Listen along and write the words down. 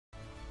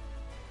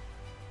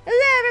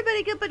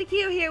everybody, Good Buddy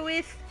Q here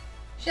with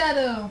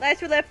Shadow.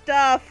 last we left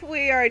off.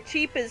 We are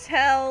cheap as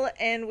hell,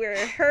 and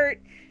we're hurt,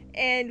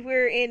 and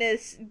we're in a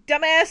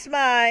dumbass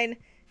mine.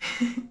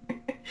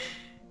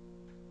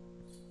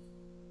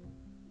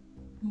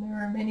 There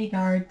are many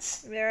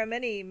guards. There are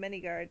many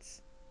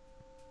guards.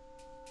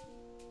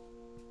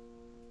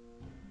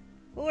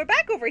 Well, we're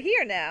back over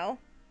here now,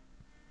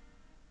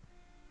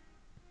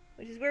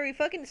 which is where we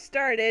fucking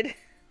started.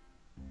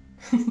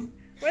 Where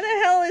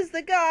the hell is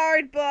the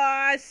guard,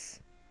 boss?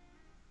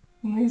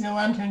 Use a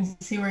lantern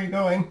to see where you're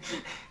going.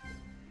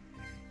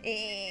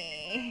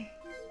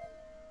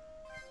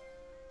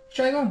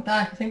 Try going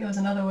back. I think there was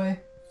another way.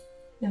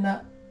 In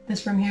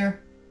this room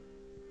here.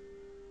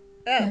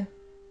 Oh. Yeah.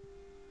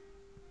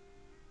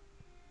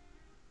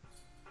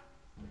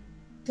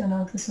 Don't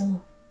know if this will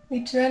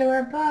lead you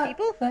anywhere but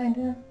People? find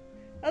out.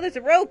 Oh, there's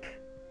a rope.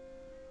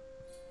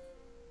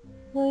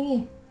 Oh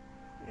yeah.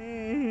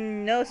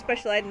 No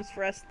special items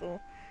for us,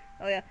 though.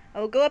 Oh yeah, I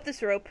will go up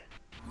this rope.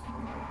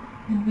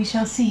 And we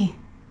shall see.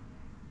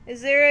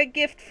 Is there a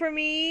gift for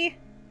me?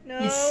 No.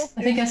 Yes,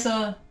 I think I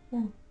saw.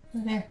 Oh,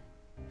 there.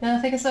 No, I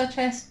think I saw a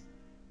chest.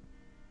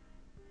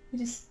 You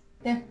just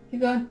there. Keep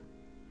going.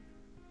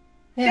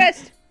 Yeah.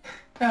 Chest.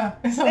 Oh,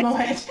 it's on the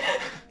ledge.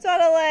 It's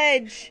on a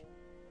ledge.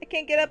 I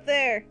can't get up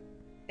there.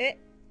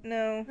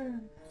 No.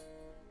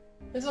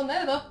 There's one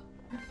there though.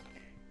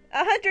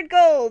 100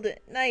 gold.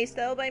 Nice.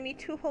 That'll buy me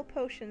 2 whole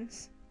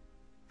potions.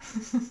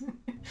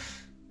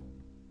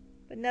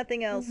 But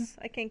nothing else.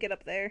 I can't get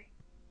up there.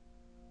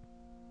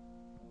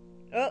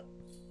 Oh.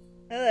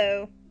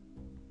 Hello.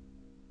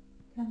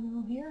 Come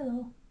over here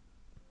though.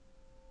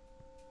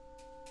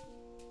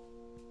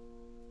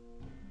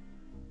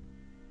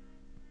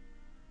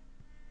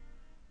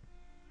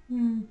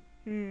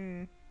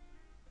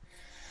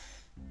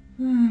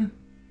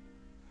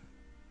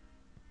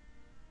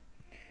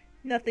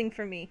 Nothing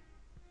for me.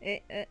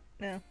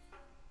 No.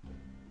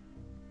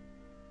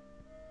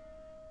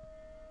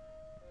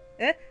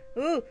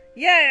 Ooh,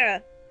 yeah!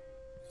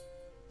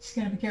 Just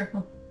gotta be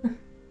careful.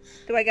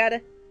 Do I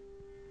gotta?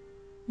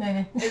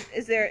 Maybe.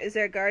 Is there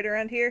a guard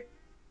around here?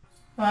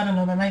 Oh, I don't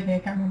know, there might be, I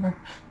can't remember.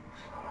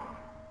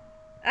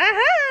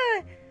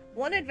 Aha!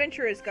 One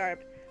adventurer's garb.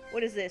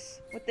 What is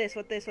this? What this?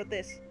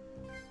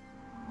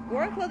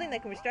 Warm clothing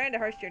that can withstand a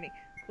harsh journey.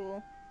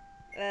 Cool.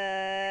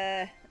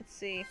 Let's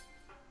see.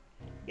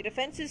 Your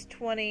defense is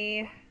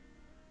 20.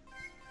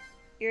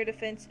 Your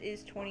defense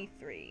is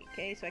 23.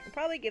 Okay, so I can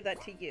probably give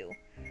that to you.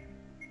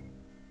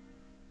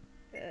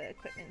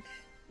 Equipment.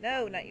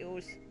 No, not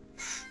yours.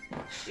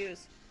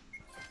 Yours.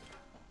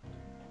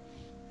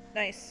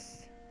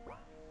 Nice.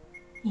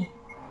 Yeah.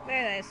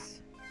 Very nice.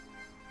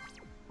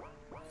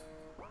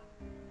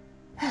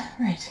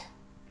 Right.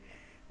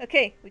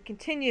 Okay, we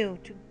continue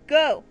to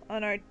go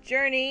on our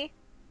journey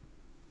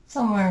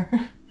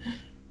Somewhere.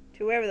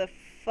 to wherever the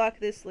fuck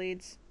this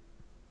leads.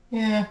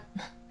 Yeah.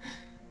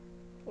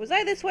 Was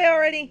I this way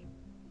already?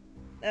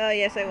 Oh,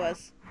 yes, I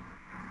was.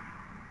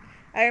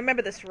 I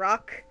remember this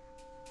rock.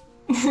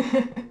 This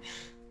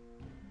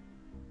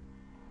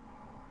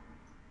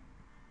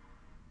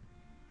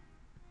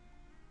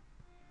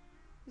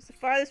is the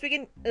farthest we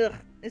can... Ugh,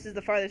 this is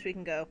the farthest we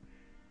can go.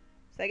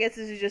 So I guess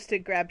this is just to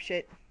grab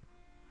shit.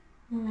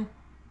 Yeah.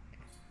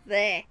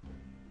 There.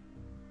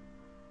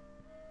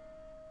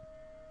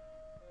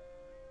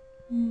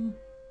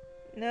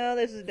 No,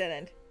 this is a dead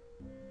end.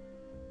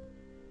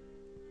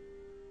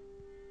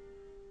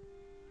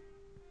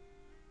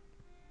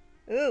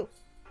 Ooh.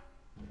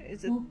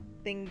 Is the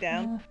thing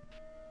down?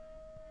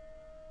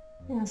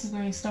 I think this is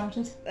where you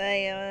started.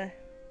 I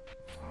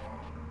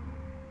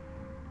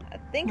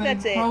think Well,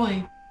 that's it.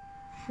 Probably.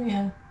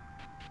 Yeah.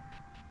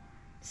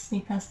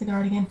 Sneak past the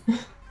guard again.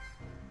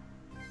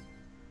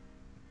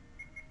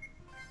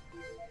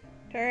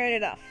 Turn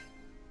it off.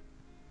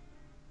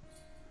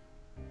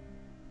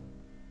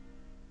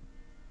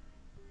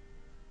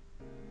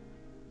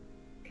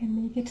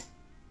 Can make it.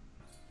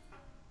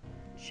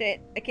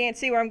 Shit, I can't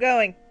see where I'm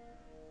going.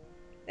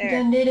 You There.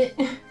 done did it.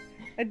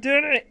 I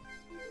did it!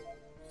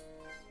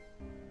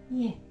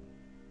 Yeah.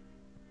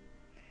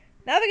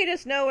 Now if I could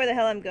just know where the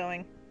hell I'm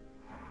going.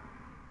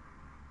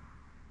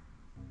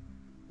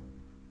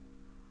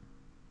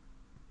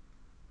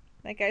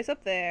 That guy's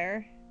up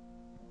there.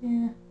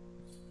 Yeah.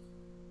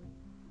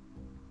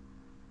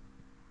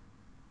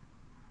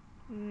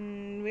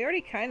 We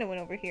already kind of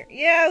went over here.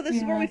 Yeah, this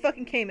is where we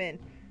fucking came in.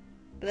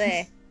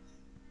 Bleh.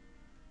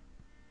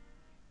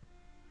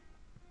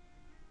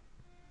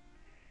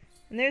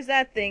 And there's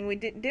that thing.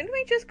 Didn't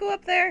we just go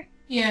up there?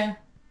 Yeah,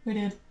 we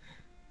did.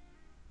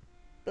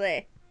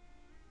 Bleh.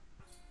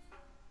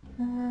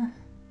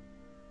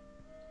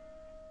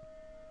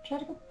 Try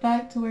to go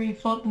back to where you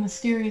fought the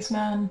mysterious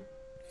man.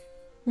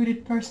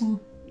 Hooded person.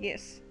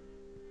 Yes.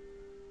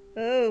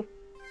 Oh.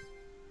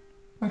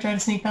 Or try to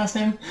sneak past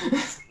him.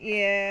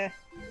 Yeah.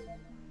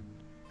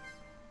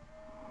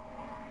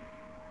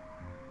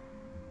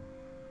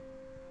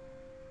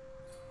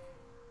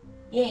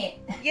 Yeah.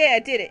 Yeah, I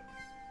did it.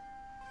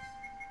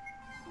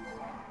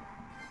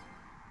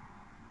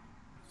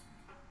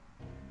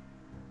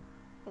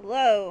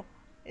 Hello?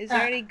 Is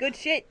there any good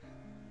shit?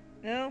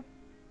 No?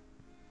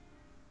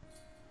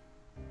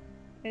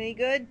 Any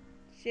good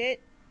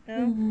shit? No?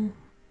 Mm-hmm.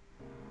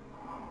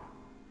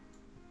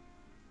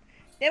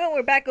 Damn it,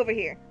 we're back over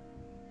here.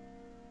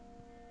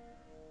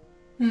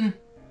 Oh,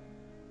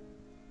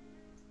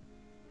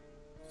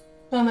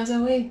 there's a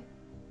way.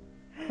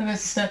 Oh,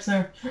 there's the steps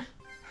there.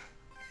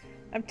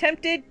 I'm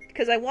tempted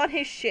because I want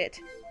his shit.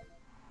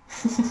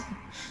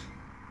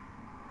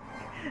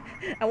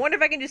 I wonder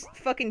if I can just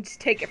fucking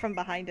take it from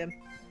behind him.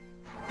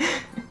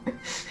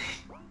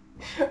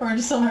 Or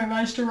just somehow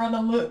manage to run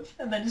a loop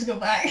and then just go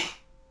back.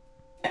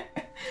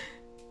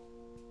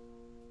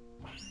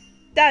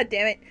 God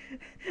damn it.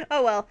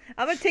 Oh well,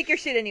 I'm gonna take your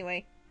shit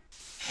anyway.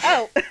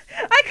 Oh,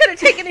 I could have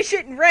taken his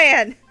shit and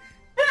ran!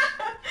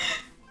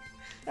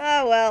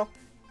 Oh well.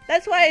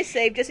 That's why I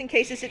saved, just in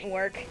case this didn't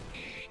work.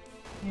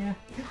 Yeah.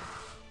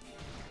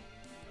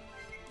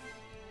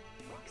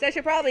 Because I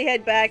should probably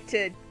head back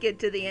to get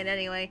to the end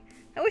anyway.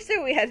 I wish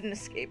we had an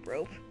escape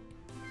rope.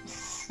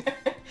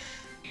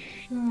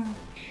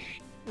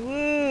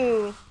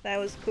 Woo! That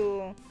was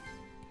cool.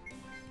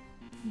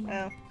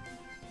 Oh.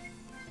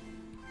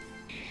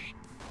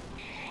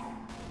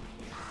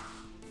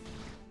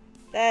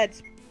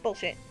 That's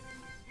bullshit.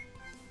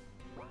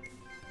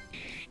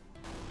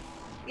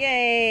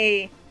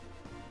 Yay!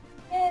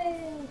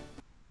 Yay!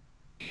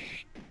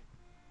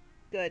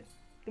 Good.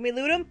 Can we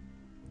loot him?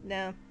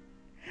 No.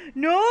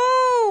 No!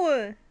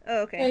 Oh, Yeah,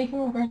 okay. you can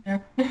go right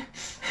there.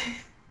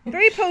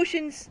 3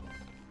 potions.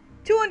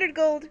 200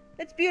 gold.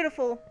 That's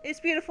beautiful. It's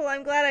beautiful.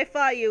 I'm glad I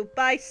fought you.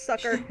 Bye,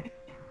 sucker.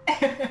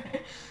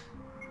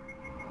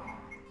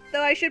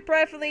 Though I should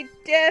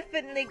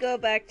definitely go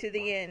back to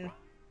the inn.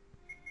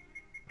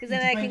 Because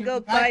then I can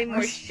go buy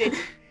more shit.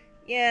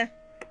 Yeah.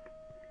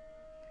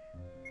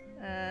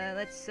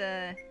 Let's,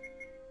 turn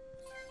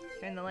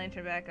the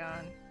lantern back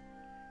on.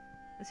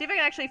 Let's see if I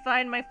can actually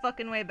find my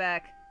fucking way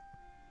back.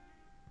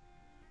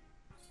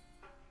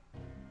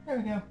 There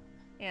we go.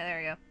 Yeah, there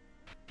we go.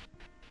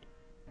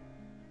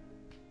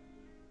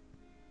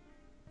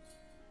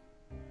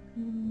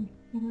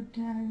 Go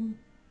down.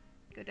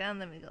 Go down,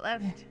 then we go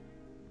left.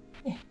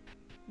 Yeah.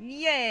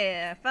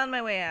 Yeah! Found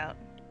my way out.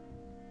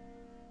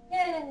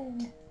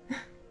 Yay!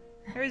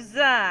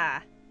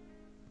 Huzzah!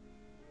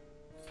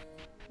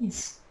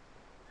 Yes.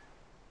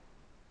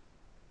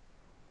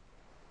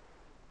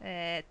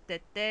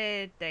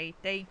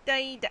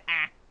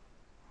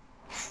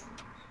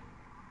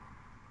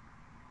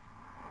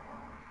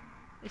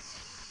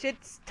 This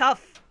shit's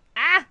tough.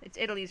 Ah! It's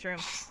Italy's room.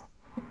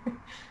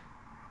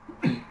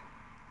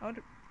 Oh,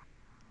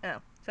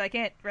 so I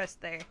can't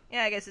rest there.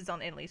 Yeah, I guess it's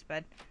on Italy's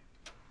bed.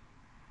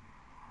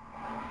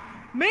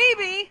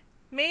 Maybe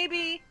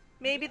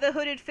the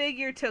hooded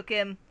figure took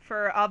him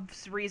for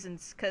obvious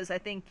reasons, because I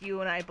think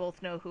you and I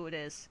both know who it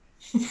is.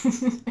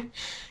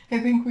 I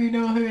think we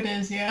know who it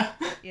is, yeah.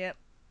 Yep.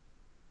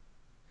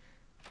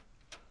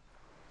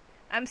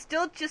 I'm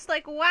still just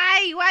like,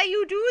 why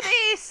you do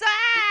this?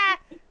 Ah!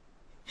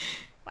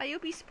 Why you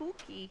be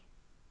spooky?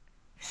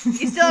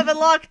 You still haven't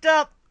locked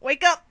up.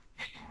 Wake up.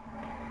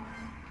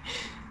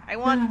 I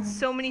want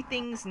so many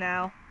things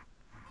now.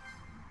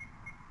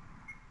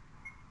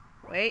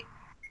 Wait.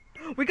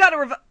 We gotta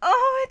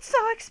oh, it's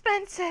so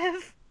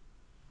expensive.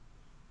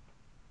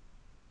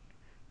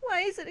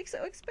 Why is it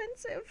so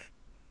expensive?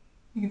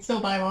 You can still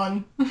buy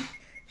one.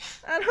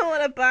 I don't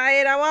want to buy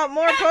it. I want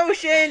more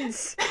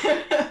potions.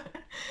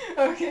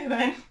 Okay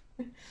then.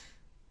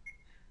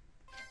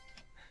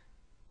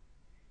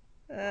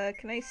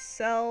 Can I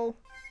sell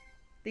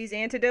these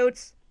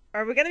antidotes?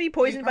 Are we gonna be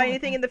poisoned by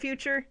anything in the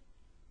future?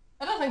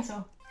 I don't think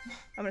so.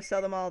 I'm gonna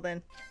sell them all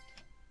then.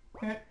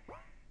 Okay.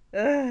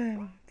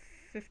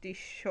 50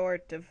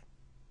 short of...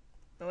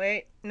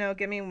 Wait, no,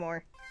 give me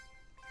more.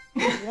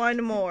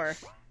 One more.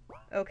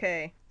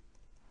 Okay.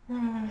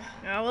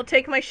 I will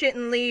take my shit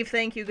and leave,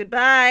 thank you,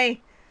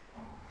 goodbye!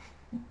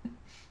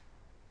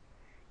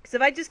 Because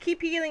if I just keep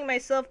healing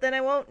myself, then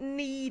I won't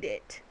need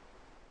it.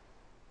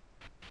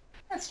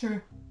 That's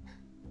true.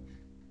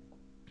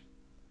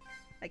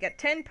 I got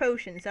 10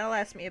 potions, that'll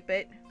last me a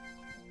bit.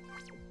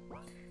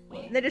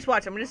 And then just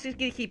watch, I'm just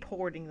gonna keep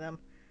hoarding them.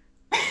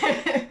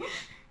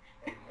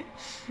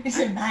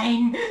 These are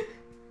mine.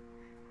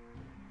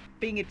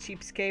 Being a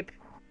cheapskate.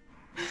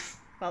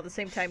 While at the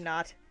same time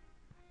not.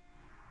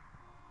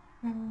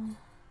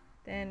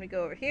 Then we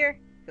go over here,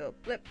 go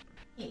blip.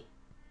 Yeah.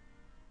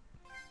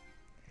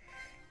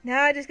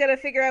 Now I just gotta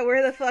figure out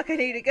where the fuck I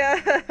need to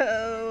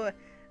go.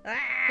 Ah!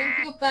 I think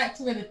we go back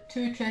to where the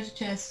 2 treasure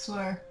chests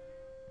were.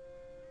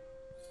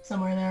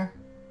 Somewhere there,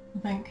 I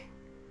think.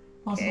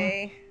 Possibly.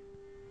 Okay.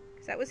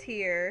 Because that was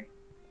here.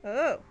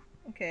 Oh,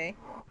 okay.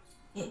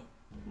 Yeah.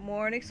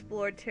 More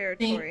unexplored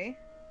territory.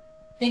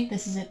 I think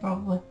this is it,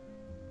 probably.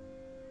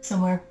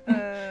 Somewhere.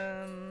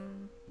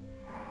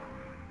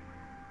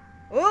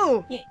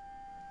 Oh! Yeah.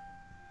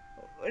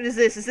 What is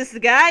this? Is this the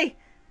guy?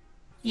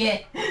 Yeah.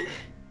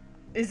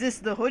 Is this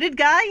the hooded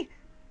guy?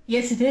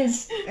 Yes, it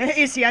is.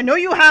 Is he? I know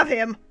you have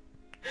him!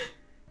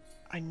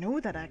 I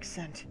know that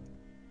accent.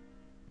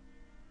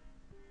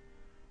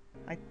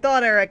 I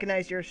thought I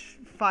recognized your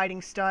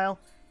fighting style.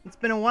 It's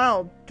been a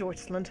while,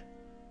 Deutschland.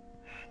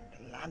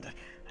 Netherland,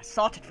 I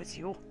thought it was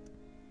you.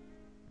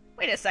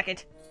 Wait a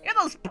second. You're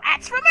those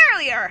brats from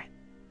earlier!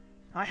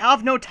 I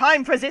have no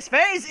time for this.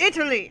 Where is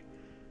Italy?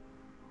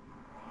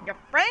 Your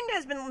friend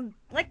has been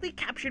likely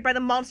captured by the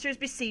monsters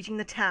besieging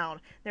the town.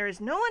 There is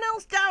no one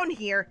else down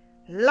here.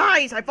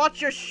 Lies! I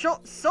watched your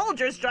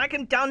soldiers drag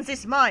him down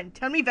this mine.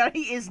 Tell me where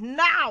he is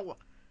now.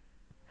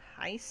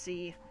 I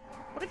see.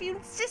 But if you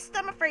insist,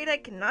 I'm afraid I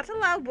cannot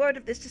allow word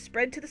of this to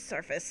spread to the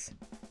surface.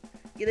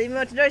 You leave me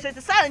want to notice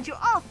to silence you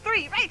all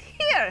three right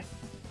here!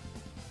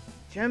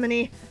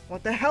 Germany,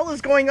 what the hell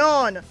is going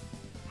on?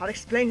 I'll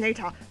explain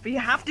later, but you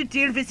have to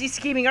deal with these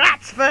scheming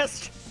rats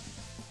first.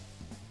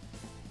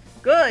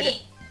 Good.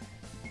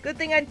 Good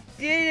thing I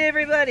did,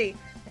 everybody.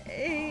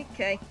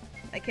 Okay.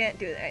 I can't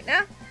do that right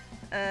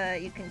now.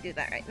 You can do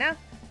that right now.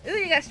 Ooh,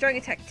 you got strong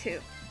attack too.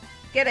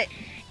 Get it.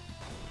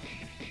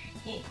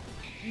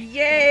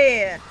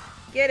 Yeah!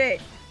 Get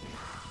it.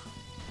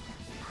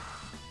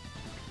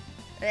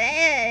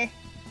 Hey.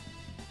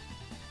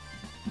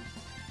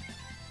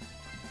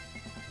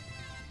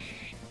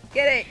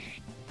 Get it.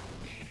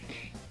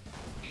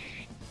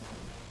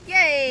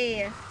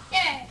 Yay!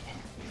 Yeah!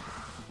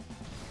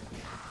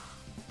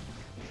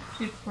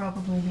 Should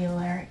probably heal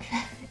Eric.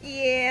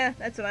 Yeah,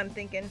 that's what I'm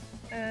thinking.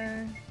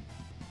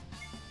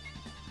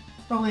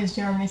 Probably is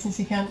Germany since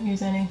he can't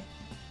use any.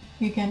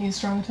 He can't use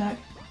strong attack.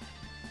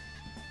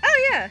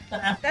 Oh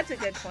yeah! That's a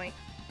good point.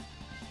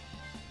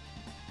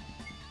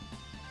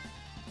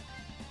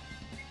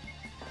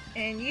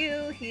 And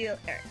you heal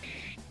Eric.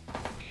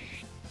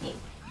 Yeah.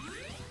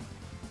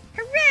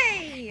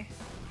 Hooray!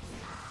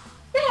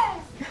 Yeah!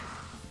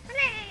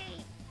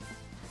 Hooray!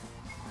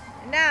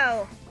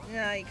 No!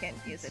 No, you can't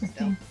use it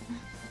still.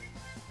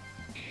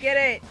 Get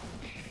it!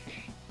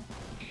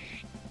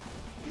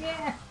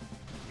 Yeah!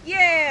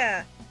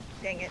 Yeah!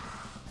 Dang it.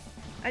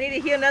 I need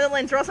to heal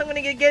Netherlands or else I'm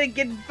gonna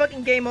get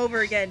fucking game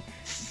over again.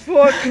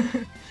 Fuck!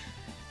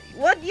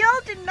 What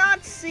y'all did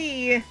not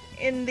see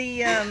in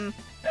the,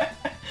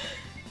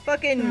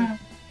 fucking...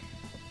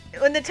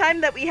 When the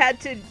time that we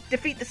had to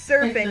defeat the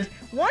serpent,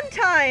 one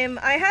time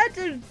I had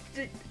to...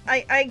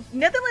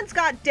 Netherlands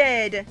got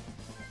dead.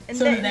 And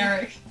so then, did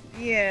Eric.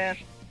 Yeah.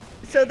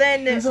 So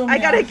then I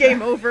got a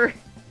game over.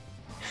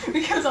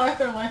 Because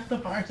Arthur left the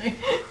party.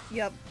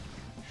 Yep.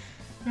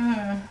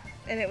 And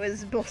it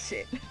was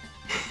bullshit.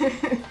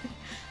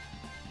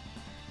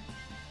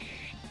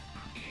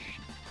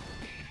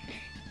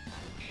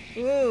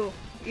 Ooh,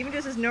 even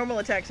just his normal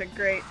attacks are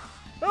great.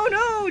 Oh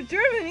no,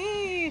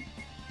 Germany!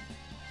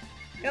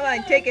 Come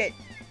on, take it.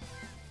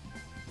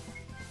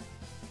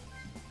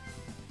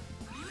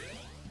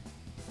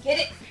 Get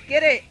it!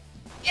 Get it!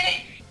 Get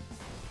it!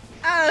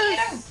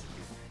 Oh,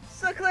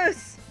 so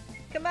close.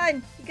 Come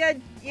on, you gotta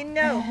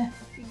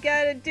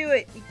do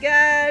it. You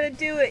gotta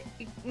do it.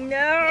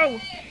 No!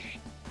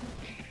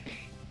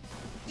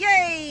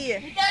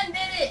 Yay! You done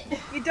did it!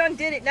 You done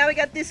did it. Now we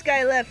got this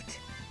guy left.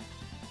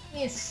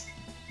 Yes.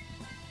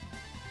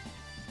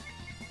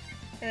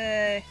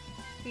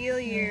 Heal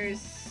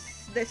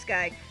yours. This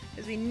guy.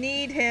 Because we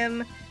need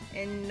him,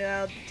 and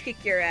I'll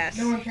kick your ass.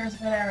 No one cares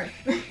about Eric.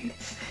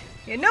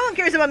 Yeah, no one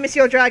cares about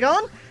Monsieur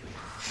Dragon!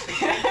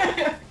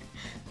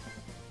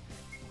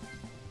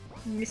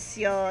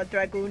 Monsieur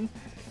Dragoon.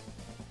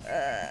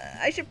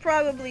 I should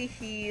probably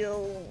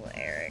heal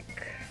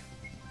Eric.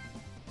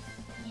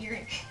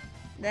 Eric.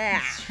 Nah.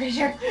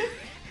 Treasure.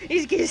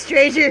 He's getting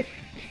stranger.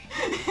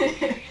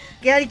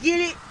 Gotta get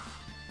it.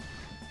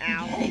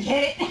 Ow. Gotta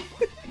get it.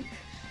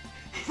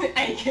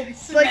 I can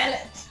smell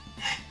it.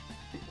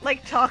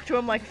 Like, talk to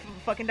him like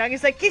fucking dog.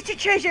 He's like, get your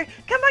treasure!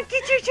 Come on,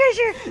 get your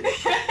treasure!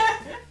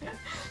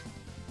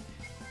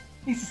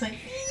 He's just like,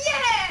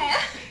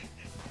 yeah!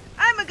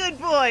 I'm a good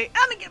boy!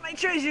 I'm gonna get my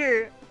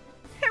treasure!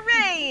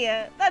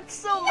 Hooray! That's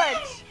so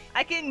much!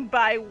 I can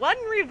buy one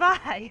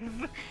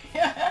revive!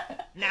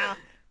 Now,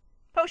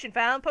 potion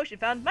found,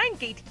 mine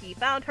gate key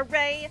found,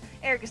 hooray!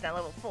 Eric is now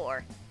level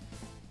 4.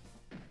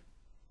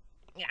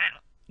 Yeah,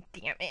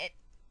 damn it.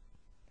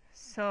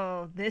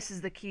 So, this is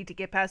the key to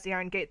get past the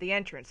iron gate, the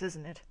entrance,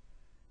 isn't it?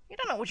 You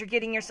don't know what you're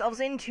getting yourselves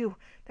into.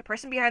 The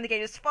person behind the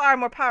gate is far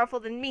more powerful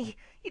than me.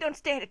 You don't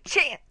stand a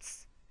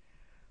chance.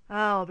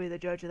 I'll be the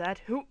judge of that.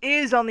 Who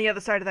is on the other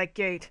side of that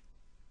gate?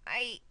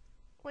 I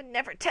would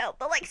never tell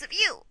the likes of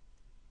you.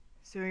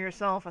 Sue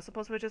yourself. I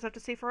suppose we'll just have to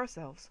see for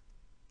ourselves.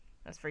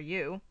 As for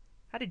you,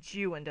 how did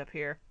you end up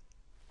here?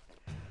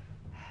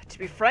 To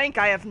be frank,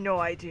 I have no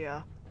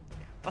idea.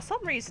 For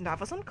some reason, I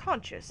was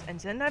unconscious, and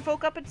then I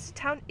woke up at the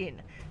town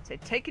inn. They'd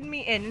taken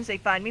me in, and they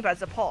find me by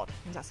the port,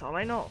 and that's all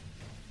I know.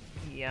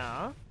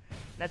 Yeah?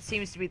 That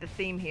seems to be the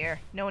theme here.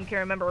 No one can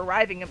remember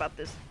arriving about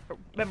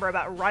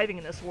arriving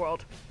in this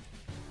world.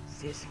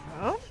 This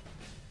world?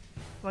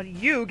 Well,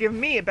 you give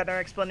me a better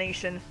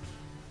explanation.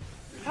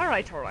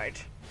 Alright,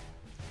 alright.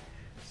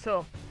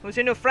 So, who's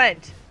your new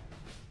friend?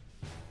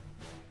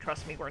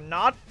 Trust me, we're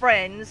not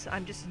friends.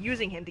 I'm just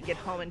using him to get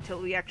home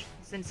until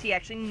since he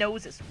actually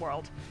knows this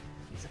world.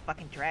 was a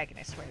fucking dragon,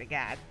 I swear to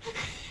God.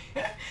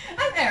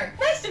 I'm Eric.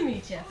 Nice to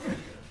meet you.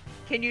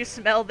 Can you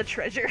smell the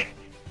treasure?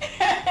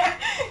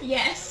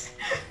 Yes.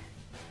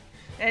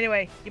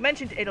 Anyway, you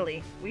mentioned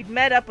Italy. We'd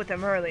met up with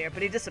him earlier,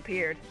 but he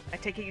disappeared. I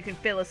take it you can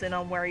fill us in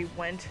on where he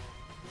went?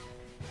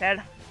 Then,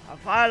 a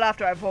while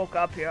after I woke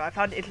up here, I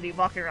found Italy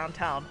walking around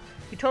town.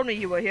 He told me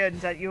you were here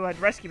and that you had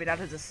rescued me out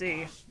of the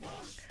sea.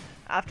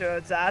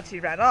 After that,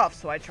 he ran off,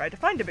 so I tried to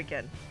find him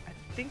again. I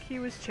think he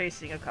was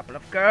chasing a couple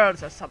of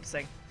girls or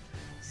something.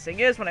 The thing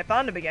is, when I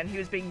found him again, he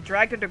was being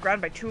dragged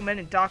underground by 2 men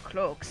in dark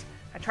cloaks.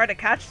 I tried to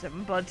catch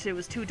them, but it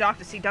was too dark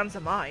to see down the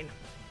mine.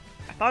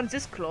 I found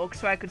this cloak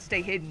so I could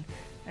stay hidden,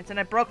 and then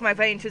I broke my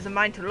way into the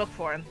mine to look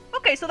for him.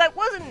 Okay, so that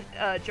wasn't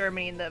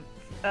Germany in the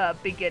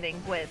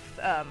beginning with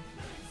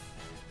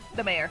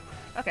the mayor.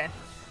 Okay.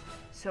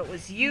 So it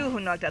was you who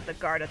knocked out the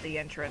guard at the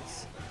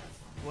entrance.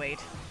 Wait,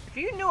 if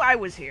you knew I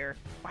was here,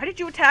 why did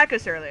you attack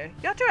us earlier?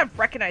 You ought to have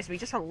recognized me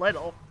just a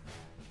little.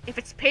 If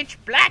it's pitch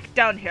black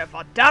down here,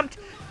 verdammt,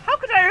 how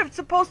could I have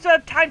supposed to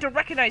have time to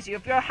recognize you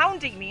if you're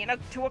hounding me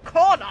to a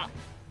corner?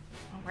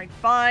 Alright,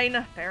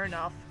 fine, fair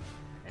enough.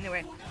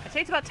 Anyway, I'd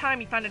say it's about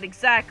time you found out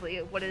exactly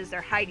what it is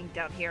they're hiding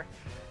down here.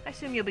 I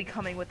assume you'll be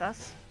coming with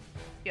us.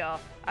 Yeah,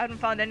 I haven't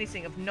found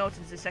anything of note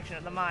in this section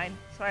of the mine,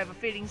 so I have a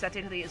feeling that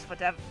Italy is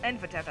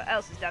whatever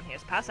else is down here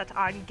is past that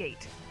iron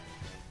gate.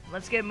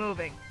 Let's get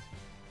moving.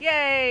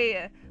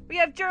 Yay! We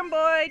have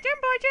Germboy!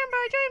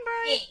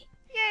 Germboy!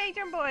 Yay,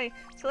 Germboy!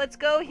 So let's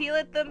go heal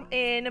it them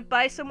in,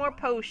 buy some more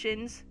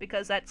potions,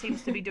 because that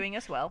seems to be doing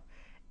us well.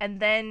 And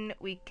then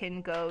we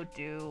can go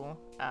do,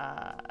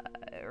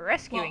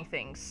 rescuing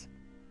things.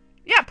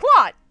 Yeah,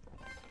 plot!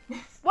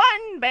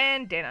 One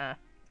bandana.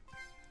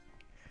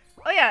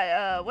 Oh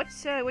yeah,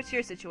 what's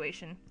your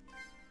situation?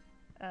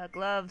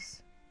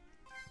 Gloves.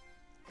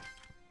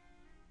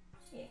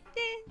 Yeah.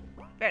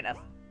 Fair enough.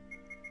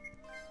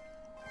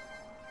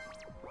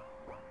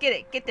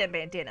 Get that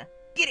bandana.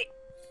 Get it!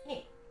 Yeah.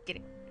 Get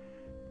it.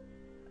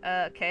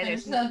 Okay, I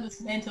there's... just have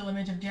this mental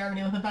image of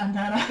Germany with a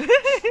bandana.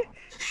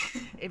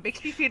 It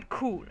makes me feel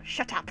cool.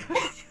 Shut up.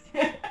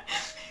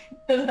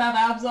 Does it have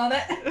abs on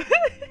it?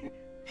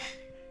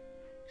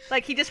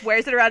 Like, he just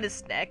wears it around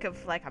his neck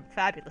of, like, I'm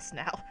fabulous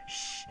now.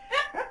 Shh.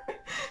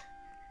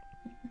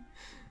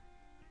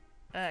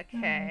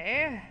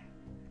 Okay.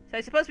 So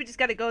I suppose we just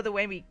gotta go the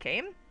way we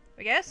came,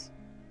 I guess?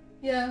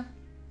 Yeah.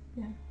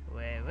 Yeah.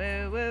 Whoa,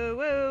 whoa, whoa,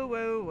 whoa,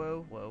 whoa,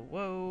 whoa,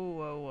 whoa,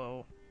 whoa,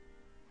 whoa.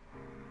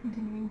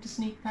 Continuing to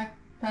sneak back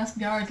past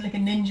guards like a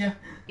ninja.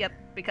 Yep,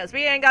 because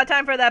we ain't got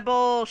time for that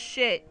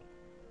bullshit.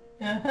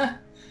 Uh-huh.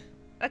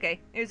 Okay,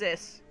 here's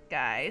this,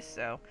 guys,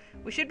 so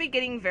we should be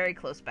getting very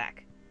close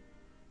back.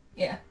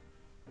 Yeah.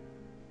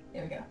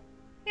 There we go.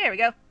 There we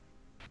go.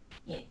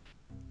 Yeah.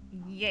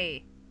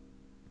 Yay.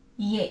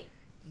 Yeah.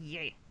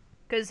 Yay.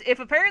 Because if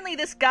apparently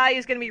this guy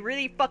is gonna be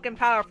really fucking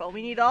powerful,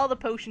 we need all the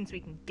potions we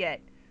can get.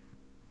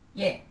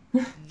 Yeah.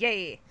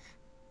 Yay.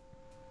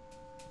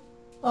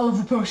 All of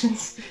the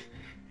potions.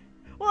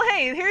 Well,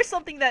 hey, here's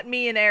something that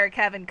me and Eric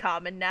have in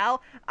common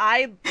now.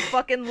 I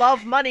fucking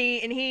love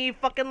money, and he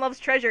fucking loves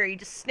treasure. He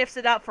just sniffs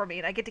it out for me,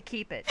 and I get to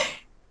keep it.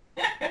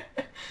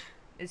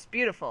 It's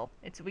beautiful.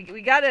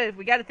 We got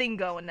a thing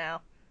going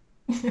now.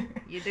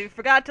 You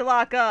forgot to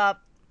lock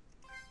up.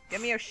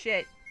 Give me your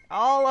shit.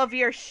 All of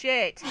your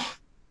shit.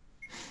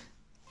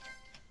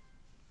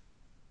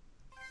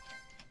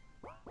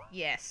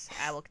 Yes,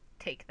 I will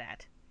take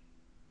that.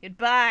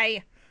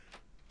 Goodbye.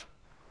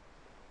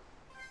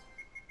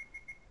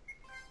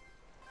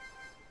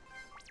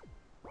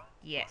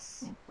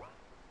 Yes.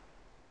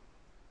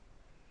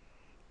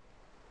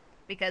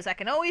 Because I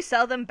can always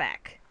sell them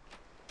back.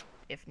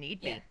 If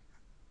need be. Yeah.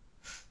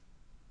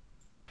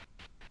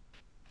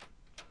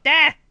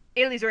 Ah!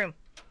 Italy's room.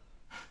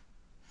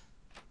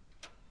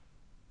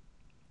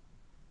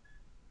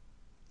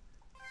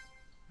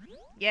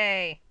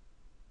 Yay.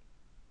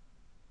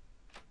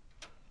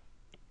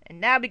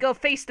 And now we go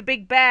face the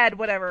big bad,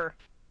 whatever.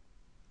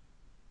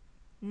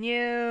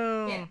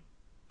 No. Yeah.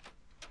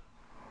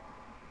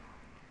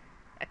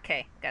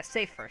 Okay, gotta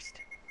save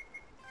first.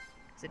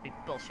 Cause it'd be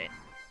bullshit.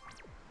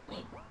 Yeah.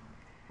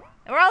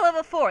 And we're all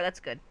level 4, that's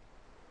good.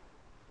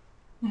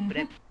 But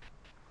Mhm.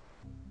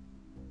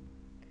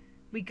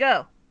 we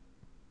go.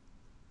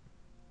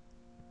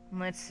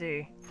 Let's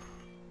see.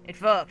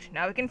 It worked.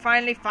 Now we can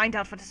finally find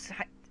out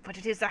what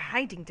it is they're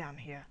hiding down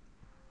here.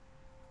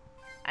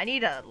 I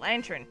need a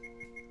lantern.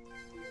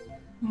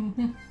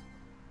 Mhm.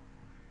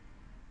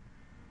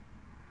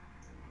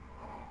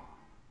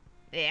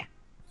 There.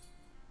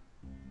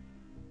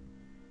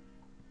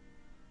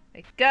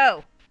 There you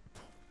go.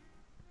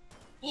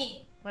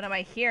 Yeah. What am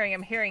I hearing?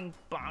 I'm hearing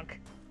bonk.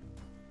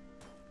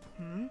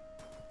 Hmm?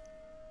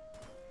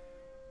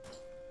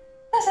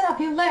 Listen up,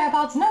 you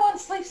layabouts. No one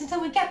sleeps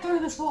until we get through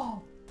this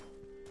wall.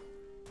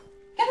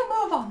 Get a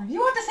move on. If you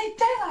want to see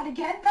daylight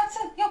again,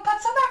 you'll put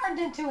some effort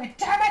into it,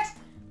 damn it!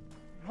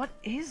 What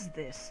is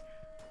this?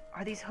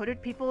 Are these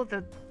hooded people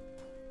that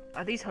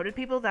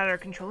are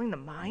controlling the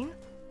mine?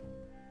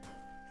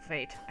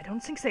 Wait, I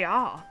don't think they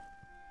are.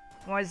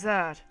 Why is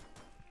that?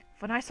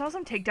 When I saw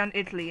them take down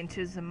Italy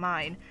into the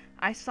mine,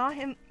 I saw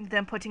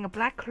them putting a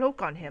black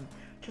cloak on him,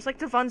 just like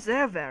the ones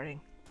they're wearing.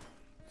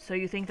 So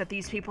you think that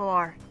these people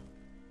are...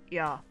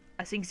 Yeah,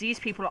 I think these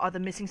people are the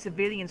missing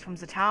civilians from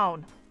the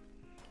town.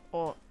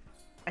 Or,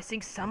 I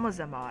think some of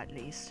them are at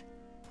least.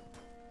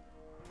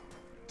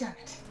 Damn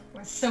it.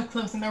 We're so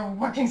close and they were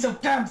working so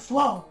damn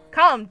slow.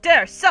 Calm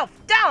yourself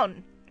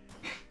down!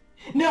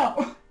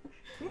 No!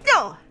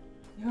 No!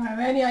 You don't have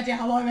any idea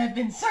how long I've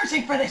been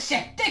searching for this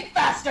shit! Dig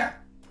faster!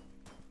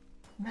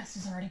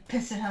 Master's already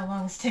pissed at how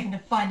long it's taken to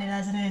find it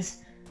as it is.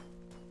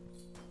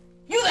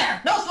 You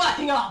there! No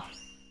slacking off!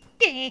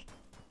 I'm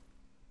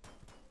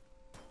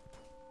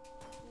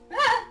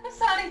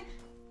sorry.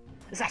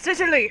 That's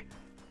Italy!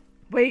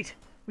 Wait,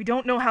 we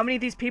don't know how many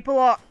of these people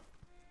are...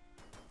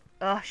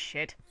 Oh,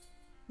 shit.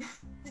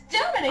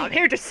 Germany! I'm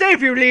here to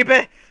save you,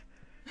 Liebe!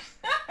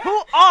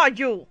 Who are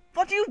you?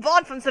 What do you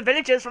want from the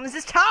villagers from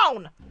this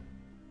town?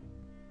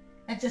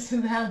 And just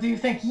who the hell do you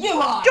think you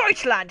are?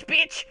 Deutschland,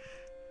 bitch!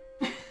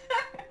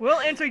 We'll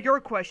answer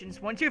your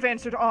questions once you've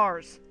answered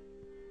ours.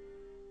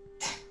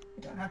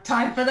 We don't have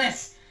time for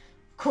this.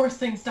 Of course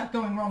things start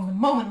going wrong the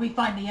moment we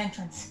find the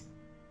entrance.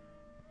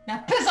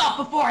 Now piss off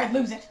before I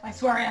lose it! I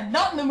swear I am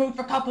not in the mood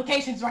for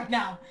complications right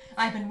now.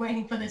 I've been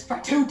waiting for this for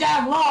too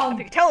damn long! If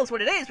you can tell us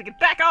what it is, we can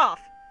back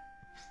off!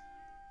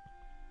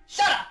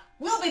 Shut up!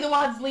 We'll be the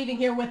ones leaving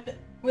here with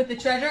the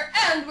treasure,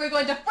 and we're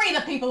going to free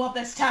the people of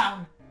this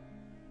town!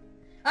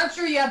 I'm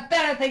sure you have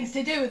better things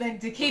to do than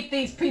to keep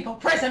these people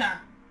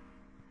prisoner!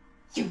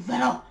 You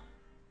little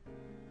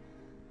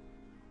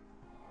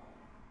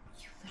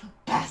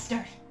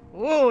bastard!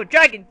 Ooh,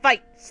 dragon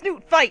fight!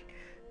 Snoot fight!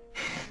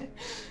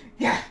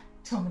 Yeah,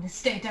 told me to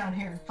stay down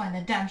here and find the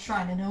damn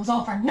shrine, and it was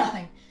all for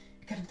nothing.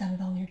 You could have done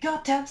it all your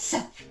goddamn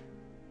self.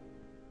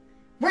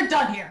 We're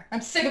done here. I'm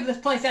sick of this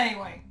place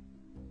anyway.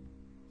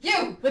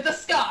 You, with the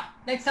scar!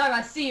 Next time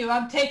I see you,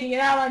 I'm taking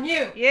it out on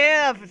you!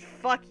 Yeah, but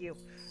fuck you.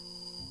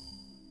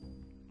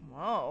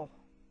 Whoa.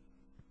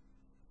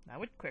 That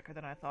went quicker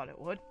than I thought it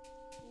would.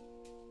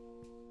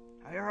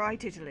 Are you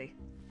alright, Italy?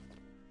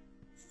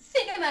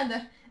 See,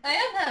 Commander, I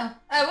am now.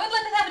 I won't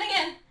let this happen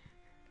again.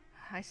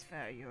 I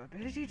swear, your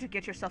ability to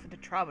get yourself into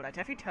trouble at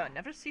every turn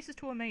never ceases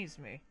to amaze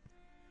me.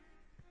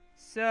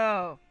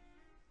 So,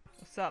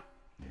 what's up?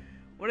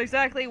 What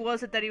exactly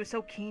was it that he was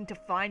so keen to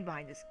find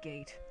behind this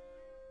gate?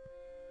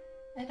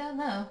 I don't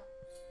know.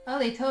 All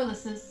he told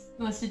us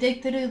was to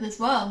dig through this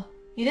wall.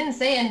 He didn't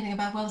say anything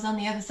about what was on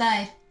the other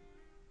side.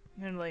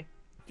 Really?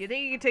 Do you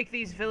think you can take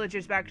these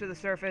villagers back to the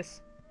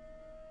surface?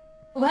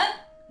 What?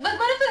 But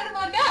what if they're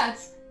about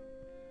guards?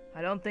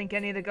 I don't think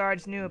any of the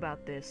guards knew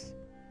about this.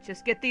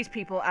 Just get these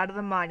people out of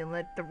the mine and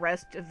let the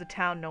rest of the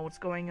town know what's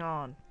going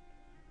on.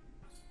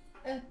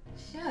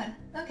 Sure.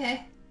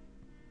 Okay.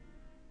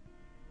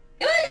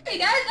 Come on, you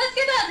guys, let's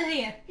get out of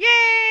here!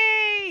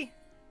 Yay!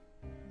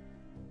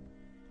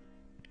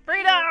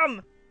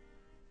 Freedom!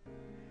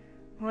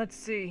 Let's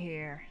see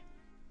here.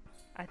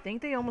 I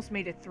think they almost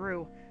made it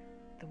through.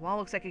 The wall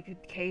looks like it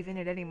could cave in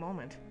at any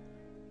moment.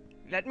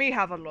 Let me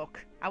have a look.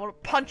 I will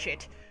punch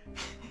it.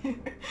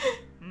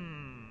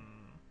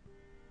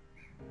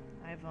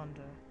 I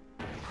wonder.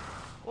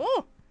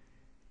 Oh!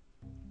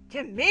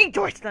 You mean,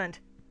 Deutschland?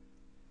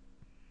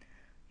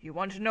 You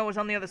wanted to know what's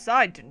on the other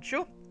side, didn't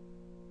you?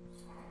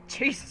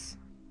 Jesus.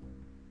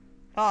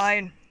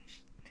 Fine.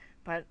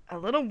 But a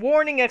little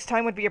warning next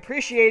time would be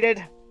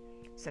appreciated.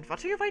 Said,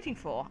 what are you waiting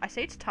for? I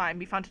say it's time.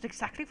 We found out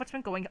exactly what's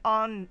been going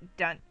on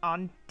down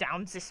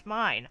this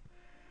mine.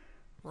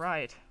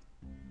 Right.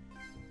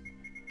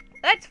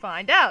 Let's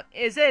find out.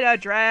 Is it a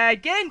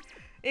dragon?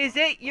 Is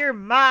it your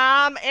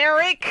mom,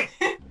 Eric?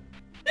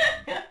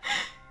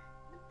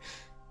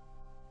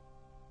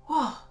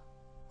 Whoa.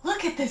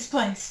 Look at this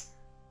place.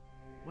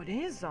 What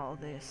is all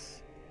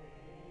this?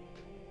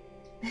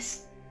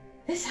 This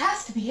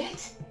has to be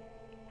it.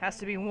 Has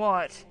to be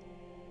what?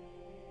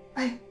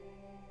 I've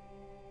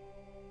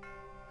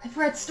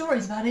read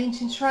stories about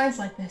ancient shrines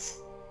like this.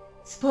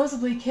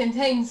 Supposedly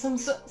contain some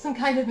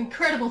kind of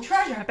incredible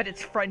treasure. I bet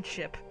it's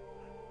friendship.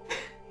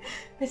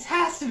 This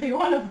has to be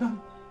one of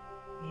them.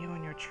 You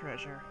and your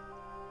treasure.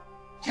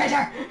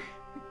 Treasure!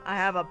 I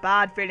have a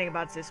bad feeling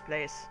about this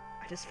place.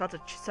 I just felt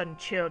a sudden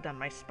chill down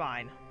my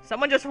spine.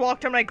 Someone just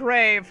walked on my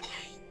grave.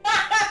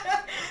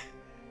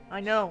 I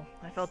know.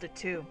 I felt it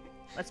too.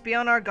 Let's be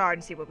on our guard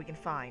and see what we can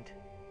find.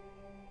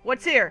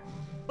 What's here?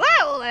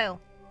 Whoa!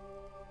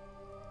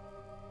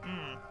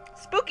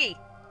 Spooky!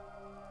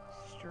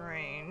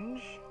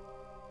 Strange.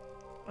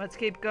 Let's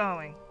keep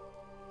going.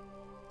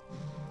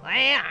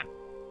 I'm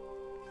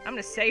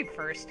gonna save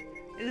first.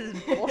 This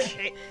is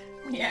bullshit.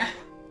 Yeah.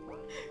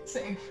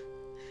 Same.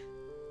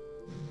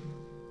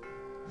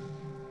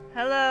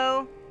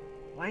 Hello?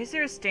 Why is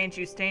there a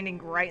statue standing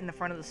right in the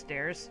front of the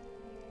stairs?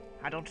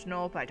 I don't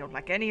know, but I don't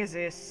like any of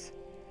this.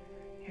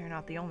 You're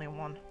not the only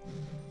one.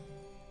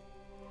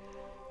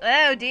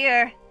 Oh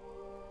dear.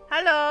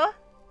 Hello?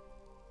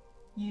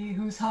 Ye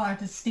whose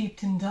heart is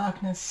steeped in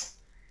darkness,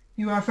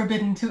 you are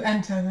forbidden to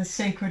enter the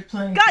sacred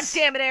place. God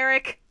damn it,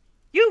 Eric!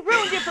 You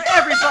ruined it for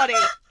everybody!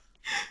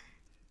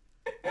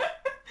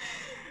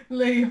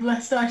 Leave,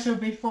 lest I shall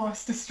be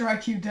forced to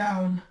strike you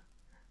down.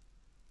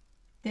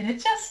 Did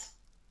it just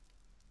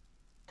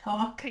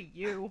talk? Look at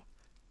you.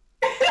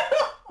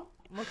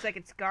 Looks like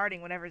it's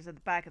guarding whatever's at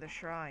the back of the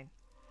shrine.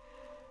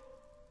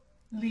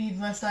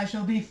 Leave, lest I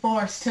shall be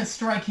forced to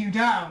strike you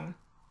down.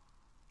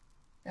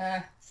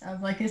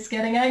 Sounds like it's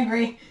getting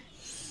angry.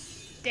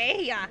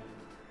 Damn.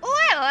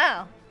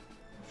 Well.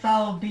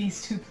 Foul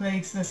beast who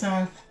plagues this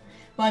earth.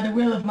 By the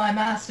will of my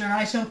master,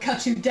 I shall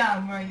cut you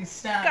down where you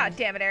stand. God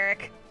damn it,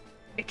 Eric.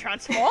 It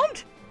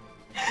transformed?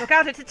 Look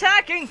out, it's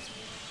attacking!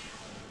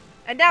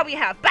 And now we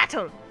have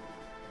battle!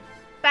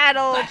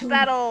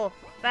 Battle!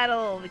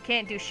 We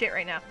can't do shit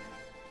right now.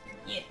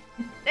 Yeah.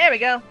 There we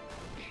go.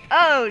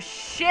 Oh,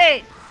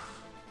 shit!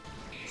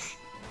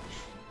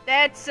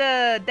 This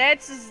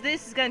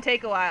is gonna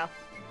take a while.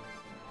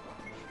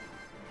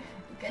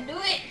 You can do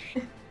it!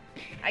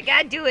 I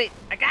gotta do it!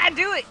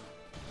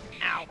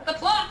 Ow.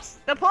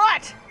 The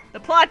plot!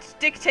 The plot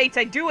dictates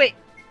I do it!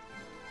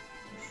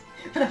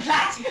 For the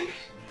plot!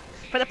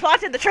 For the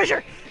plot and the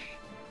treasure!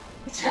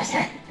 The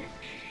treasure!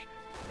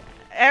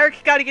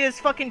 Eric gotta get his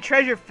fucking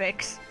treasure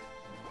fix.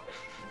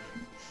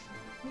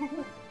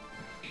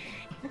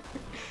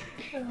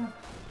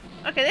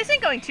 Okay, this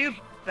ain't going too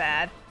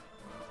bad.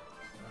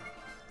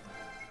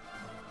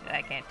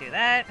 I can't do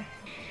that.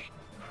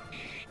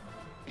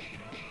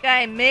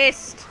 I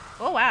missed!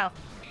 Oh wow.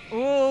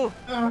 Ooh!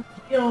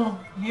 Heal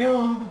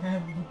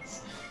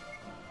heavens.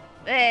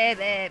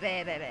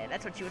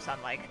 That's what you would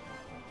sound like.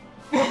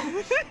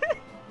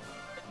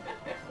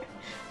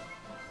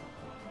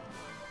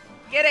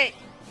 Get it!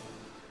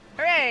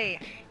 Hooray!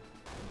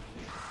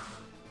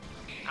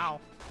 Ow.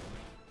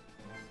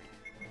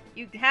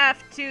 You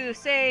have to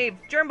save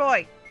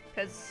Germboy!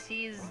 Because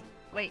he's...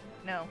 Wait,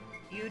 no.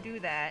 You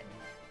do that.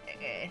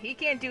 He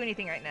can't do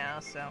anything right now,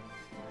 so...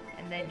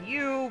 And then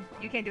you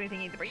can't do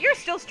anything either, but you're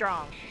still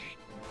strong!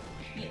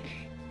 Yeah.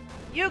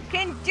 You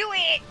can do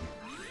it!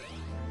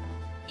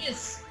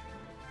 Yes!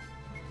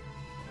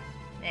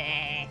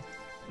 Meh.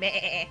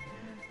 Meh.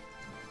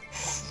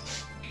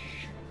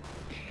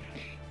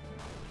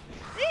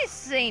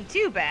 This ain't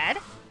too bad.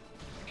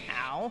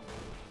 Ow.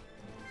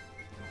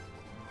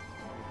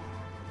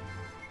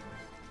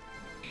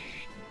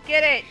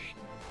 Get it!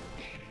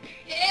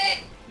 Yeah!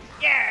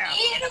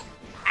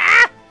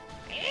 Ah!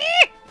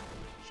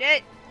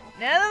 Shit!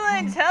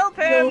 Netherlands, help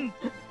him!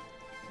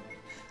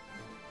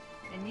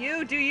 And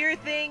you do your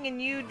thing,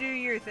 and you do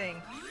your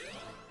thing.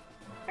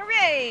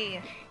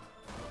 Hooray!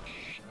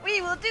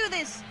 We will do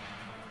this!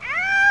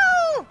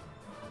 Ow!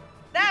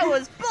 That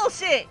was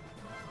bullshit!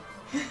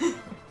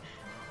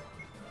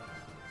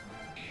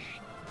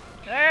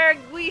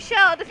 We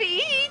shall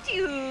defeat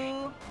you!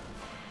 No!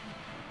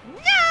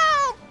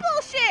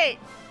 Bullshit!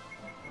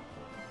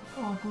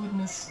 Oh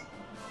goodness.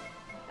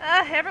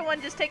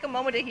 Everyone just take a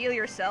moment to heal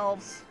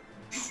yourselves.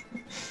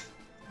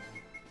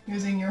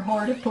 Using your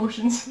hoard of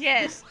potions.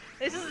 Yes,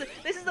 this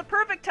is the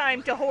perfect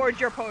time to hoard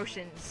your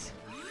potions.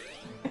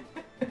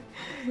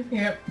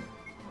 Yep.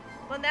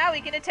 Well, now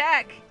we can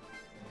attack.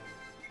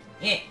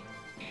 Yeah.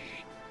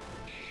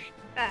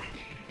 Ah.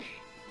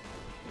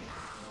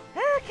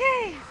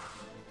 Okay.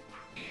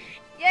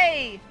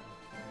 Yay!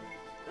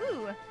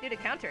 Ooh, did a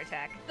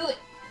counterattack. Do it.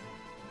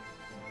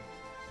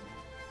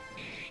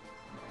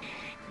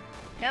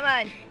 Come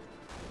on.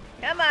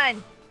 Come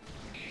on.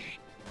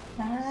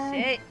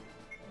 Shit.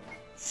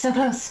 So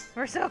close.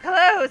 We're so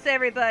close,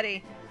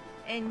 everybody.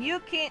 And you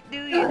can't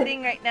do your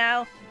thing right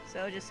now,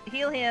 so just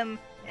heal him,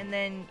 and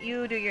then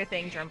you do your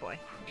thing, Germboy.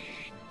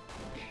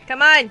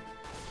 Come on.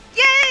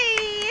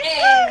 Yay!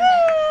 Yeah.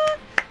 Woohoo!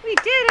 We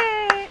did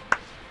it!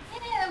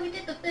 Yeah, we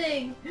did the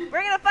thing.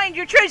 We're gonna find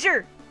your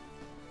treasure!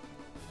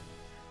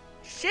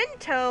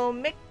 Shinto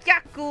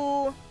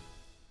Mikyaku.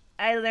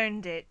 I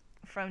learned it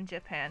from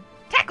Japan.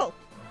 Tackle!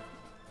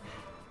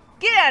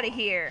 Get out of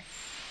here!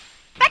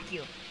 Fuck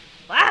you!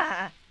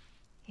 Ah!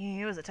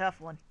 It was a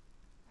tough one.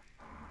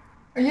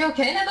 Are you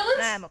okay,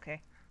 Netherlands? I'm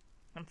okay.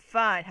 I'm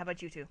fine. How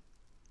about you two?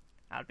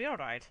 I'll be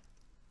alright.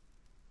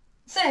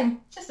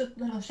 Same, just a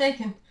little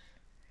shaken.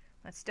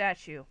 That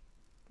statue.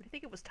 What do you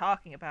think it was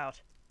talking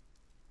about?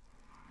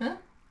 Huh?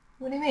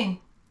 What do you mean?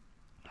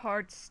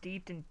 Heart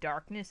steeped in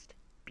darkness,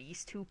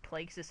 beast who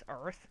plagues this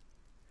earth?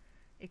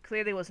 It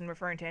clearly wasn't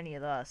referring to any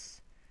of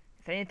us.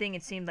 If anything,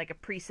 it seemed like a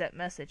preset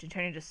message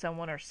intended to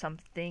someone or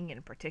something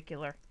in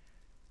particular.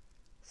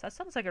 So that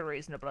sounds like a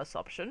reasonable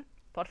assumption.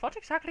 But what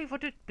exactly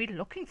would it be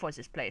looking for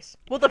this place?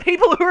 Well, the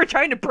people who are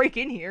trying to break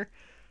in here.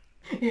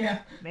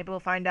 Yeah. Maybe we'll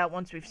find out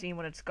once we've seen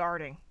what it's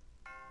guarding.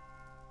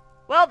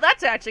 Well,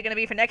 that's actually going to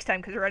be for next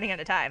time because we're running out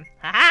of time.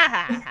 Ha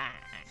ha ha ha.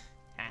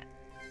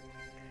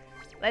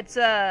 Let's,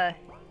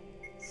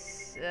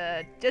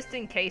 just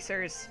in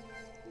casers.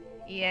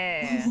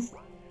 Yeah.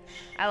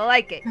 I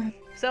like it.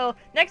 So,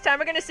 next time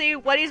we're going to see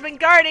what he's been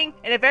guarding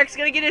and if Eric's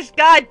going to get his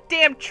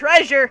goddamn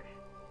treasure.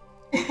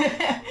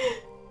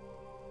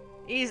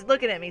 He's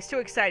looking at me. He's too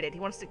excited. He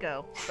wants to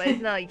go.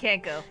 But no, you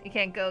can't go. You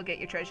can't go get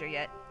your treasure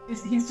yet.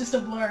 He's just a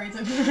blur. He's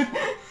like...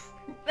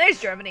 There's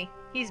Germany.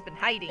 He's been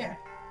hiding. Yeah.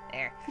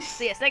 There.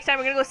 So yes, next time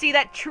we're gonna go see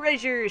that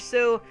treasure.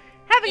 So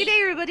have a good day,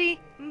 everybody.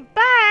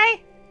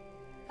 Bye.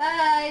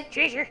 Bye.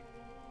 Treasure.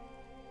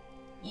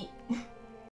 Ye-